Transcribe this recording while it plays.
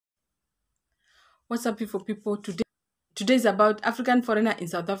What's up, people? Today is about African foreigner in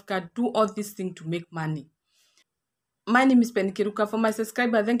South Africa do all these things to make money. My name is Penny Kiruka. For my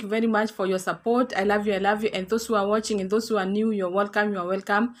subscriber, thank you very much for your support. I love you. And those who are watching and those who are new, you're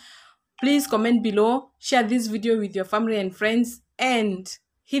welcome. Please comment below, share this video with your family and friends, and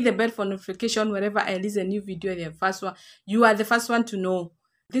hit the bell for notification wherever I release a new video. You are the first one to know.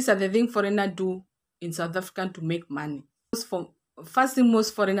 These are the things foreigners do in South Africa to make money. First thing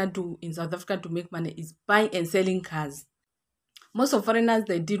most foreigners do in South Africa to make money is buying and selling cars. Most of foreigners,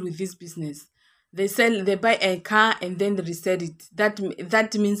 they deal with this business. They buy a car and then they resell it.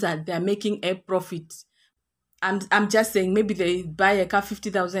 That means that they are making a profit. I'm just saying, maybe they buy a car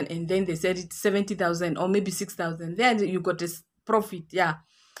 50,000 and then they sell it 70,000 or maybe 6,000. Then you got a profit. Yeah,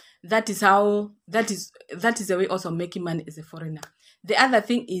 that is a way also making money as a foreigner. The other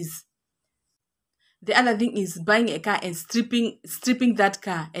thing is buying a car and stripping that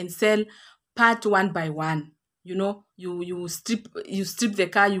car and sell part one by one. You know, you strip the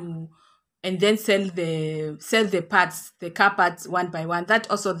car, and then sell the parts, the car parts one by one.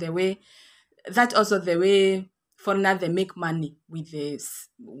 That's also the way foreigners, they make money with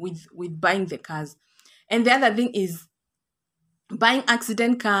buying the cars. And the other thing is buying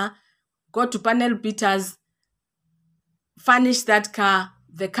accident car, go to panel beaters, furnish that car,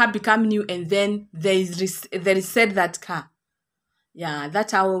 the car become new, and then they resell that car. Yeah,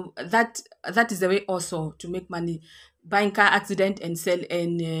 that is the way also to make money. Buying car accident and sell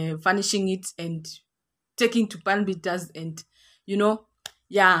and furnishing it and taking to panel beaters, and they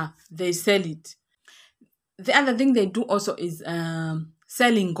sell it. The other thing they do also is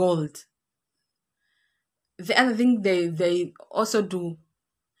selling gold. The other thing they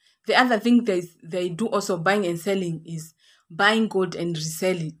do also buying and selling is buying gold and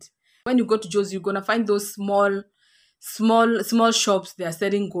resell it. When you go to Jozi, you're gonna find those small shops. They are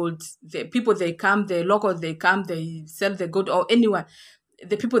selling gold. The people, the locals, they come, they sell the gold. Or anyone,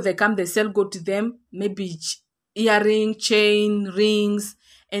 the people, they come, they sell gold to them, maybe earring, chain, rings,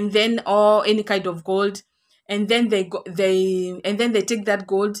 and then or any kind of gold. And then they take that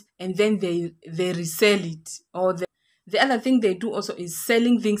gold and then they resell it. Or the other thing they do also is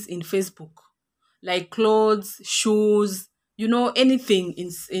selling things in Facebook, like clothes, shoes, anything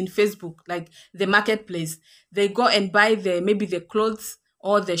in Facebook, like the marketplace. They go and buy maybe the clothes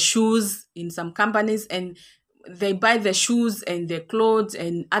or the shoes in some companies, and they buy the shoes and the clothes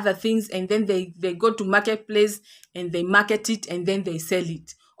and other things, and then they go to marketplace and they market it and then they sell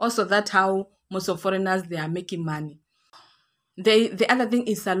it. Also, that's how most of foreigners, they are making money. The other thing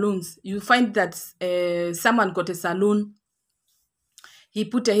is saloons. You find that someone got a saloon, he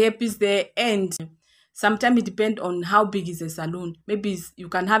put a hairpiece there, and sometimes it depends on how big is a saloon. Maybe you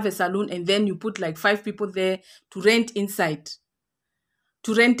can have a saloon and then you put like 5 people there to rent a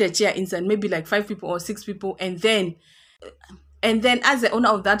chair inside, maybe like 5 people or 6 people, and then as the owner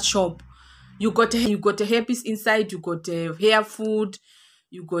of that shop, you got a hairpiece inside, you got hair food,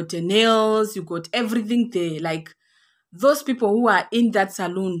 you got nails, you got everything there. Like those people who are in that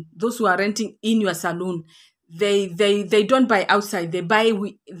saloon, those who are renting in your saloon, they don't buy outside. They buy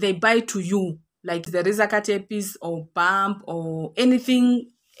to you, like the razor cut hairpiece or bump or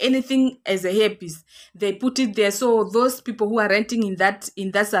anything as a hairpiece. They put it there. So those people who are renting in that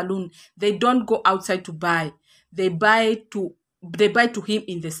saloon, they don't go outside to buy. They buy to him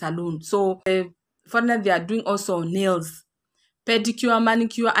in the saloon. So foreigners, they are doing also nails, pedicure,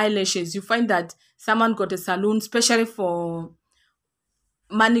 manicure, eyelashes. You find that someone got a saloon especially for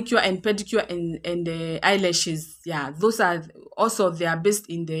manicure and pedicure and eyelashes. Yeah, those are also, they are based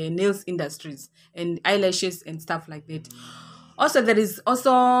in the nails industries and eyelashes and stuff like that. Also, there is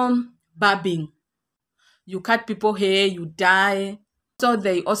also barbing. You cut people hair, you dye. So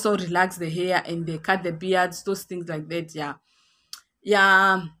they also relax the hair and they cut the beards, those things like that.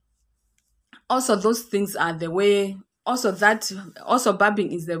 Yeah. Also, those things are the way. Also,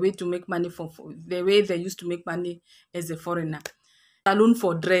 barbing is the way to make money for the way they used to make money as a foreigner. Salon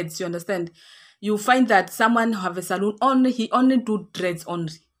for dreads, you understand? You find that someone have a salon he only do dreads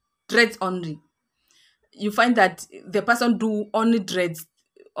only. You find that the person do only dreads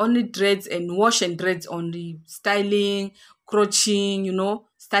and wash and dreads only, styling, crotching,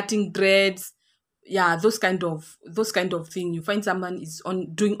 starting dreads. Yeah, those kind of thing. You find someone is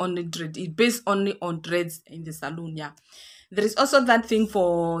doing only dread. It's based only on dreads in the salon. Yeah, there is also that thing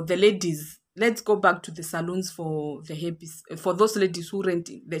for the ladies. Let's go back to the salons for the hairpiece. For those ladies who rent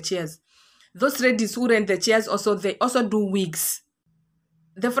the chairs, also, they also do wigs.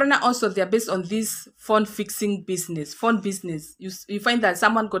 The foreigner also, they are based on this phone fixing business. You find that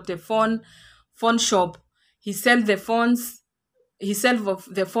someone got a phone shop. He sells the phones. He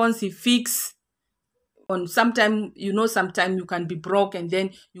fix on sometime, sometime you can be broke and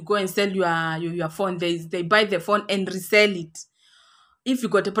then you go and sell your phone. They buy the phone and resell it. If you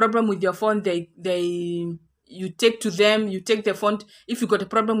got a problem with your phone, you take to them, you take the phone. If you got a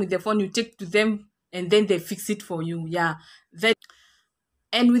problem with the phone, you take to them and then they fix it for you. Yeah.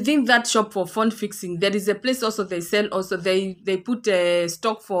 And within that shop for phone fixing, there is a place also they sell also. They put a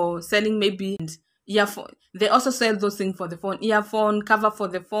stock for selling maybe earphone. They also sell those things for the phone, earphone, cover for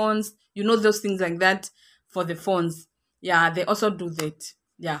the phones, those things like that for the phones. Yeah, they also do that.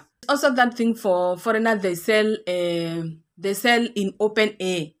 Yeah. Also that thing for foreigners, they sell in open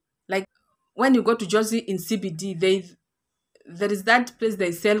air. Like when you go to Jersey in CBD, there is that place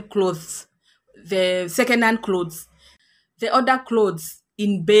they sell clothes, the second-hand clothes. They order clothes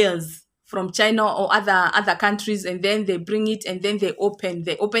in bales from China or other countries, and then they bring it and then they open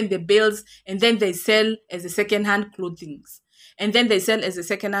the bales and then they sell as a second-hand clothing. And then they sell as a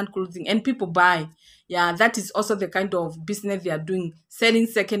second-hand clothing and people buy. Yeah, that is also the kind of business they are doing, selling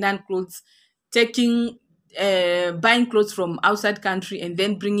second-hand clothes, buying clothes from outside country and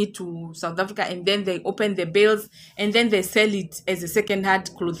then bring it to South Africa, and then they open the bales and then they sell it as a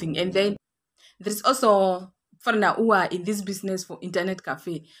second-hand clothing. And then there's also foreigner who are in this business for internet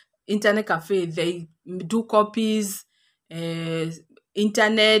cafe. They do copies,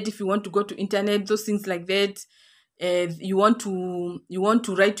 internet. If you want to go to internet, those things like that. You want to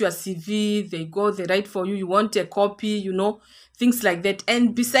write your CV, they write for you. You want a copy, things like that.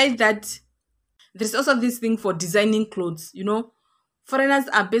 And besides that, there's also this thing for designing clothes. Foreigners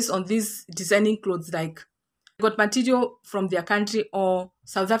are based on this designing clothes, like got material from their country or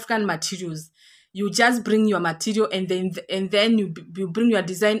South African materials. You just bring your material and then you bring your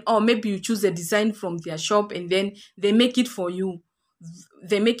design, or maybe you choose a design from their shop and then they make it for you.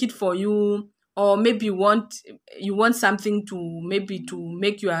 Or maybe you want something to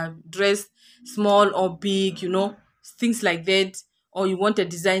make your dress small or big, things like that. Or you want a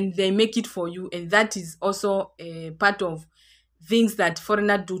design, they make it for you. And that is also a part of things that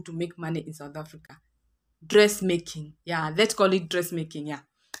foreigners do to make money in South Africa. Dressmaking. Yeah, let's call it dressmaking. Yeah.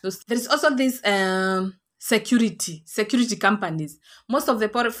 So there's also this security companies. Most of the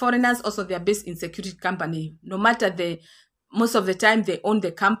foreigners also, they are based in security company. No matter most of the time they own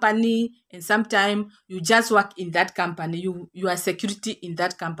the company, and sometimes you just work in that company. You are security in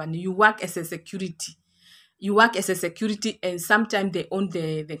that company. You work as a security. And sometimes they own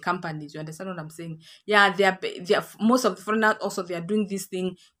the companies. You understand what I'm saying? Yeah, they are most of the foreigners also, they are doing this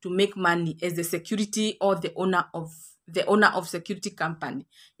thing to make money as the security or the owner of security company.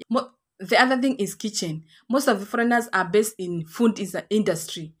 The other thing is kitchen. Most of the foreigners are based in food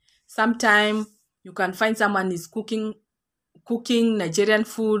industry. Sometimes you can find someone is cooking Nigerian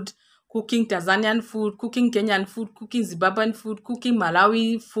food, cooking Tanzanian food, cooking Kenyan food, cooking Zimbabwean food, cooking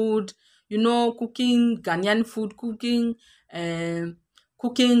Malawi food, cooking Ghanaian food, cooking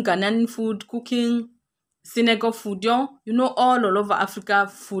Ghanaian food, cooking Senegal food, all over Africa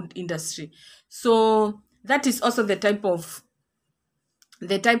food industry. So that is also the type of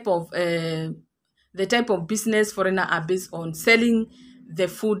business foreigners are based on, selling the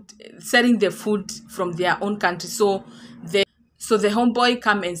food from their own country. So the homeboy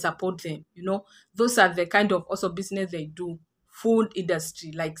come and support them. Those are the kind of also business they do. Food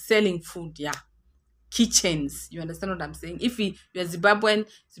industry, like selling food. Yeah. Kitchens. You understand what I'm saying? If you're Zimbabwean,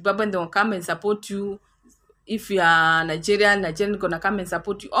 they will come and support you. If you are Nigerian gonna come and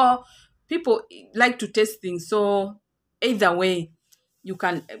support you. Or people like to test things. So either way,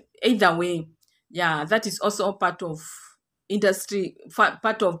 yeah, that is also part of industry,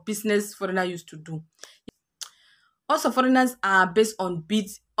 part of business foreigner used to do. Also, foreigners are based on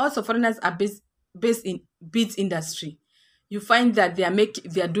beads. Also, foreigners are based in beads industry. You find that they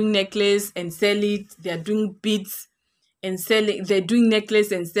are doing necklace and sell it. They are doing beads and selling. They're doing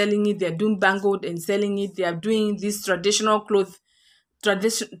necklace and selling it. They're doing bangle and selling it. They are doing this traditional clothes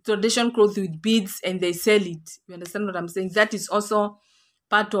with beads and they sell it. You understand what I'm saying? That is also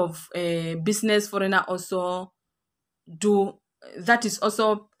part of business foreigner also do. That is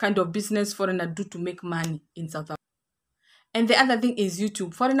also kind of business foreigner do to make money in South Africa. And the other thing is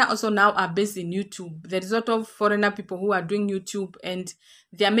YouTube. Foreigner also now are based in YouTube. There is a lot of foreigner people who are doing YouTube and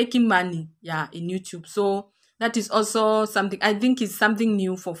they are making money, yeah, in YouTube. So that is also something, I think is something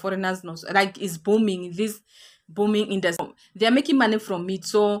new for foreigners now. Like it's booming, this booming industry. They are making money from it.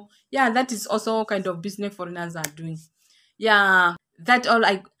 So yeah, that is also kind of business foreigners are doing. Yeah, that's all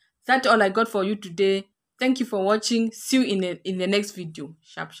I got for you today. Thank you for watching. See you in the next video.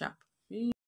 Sharp.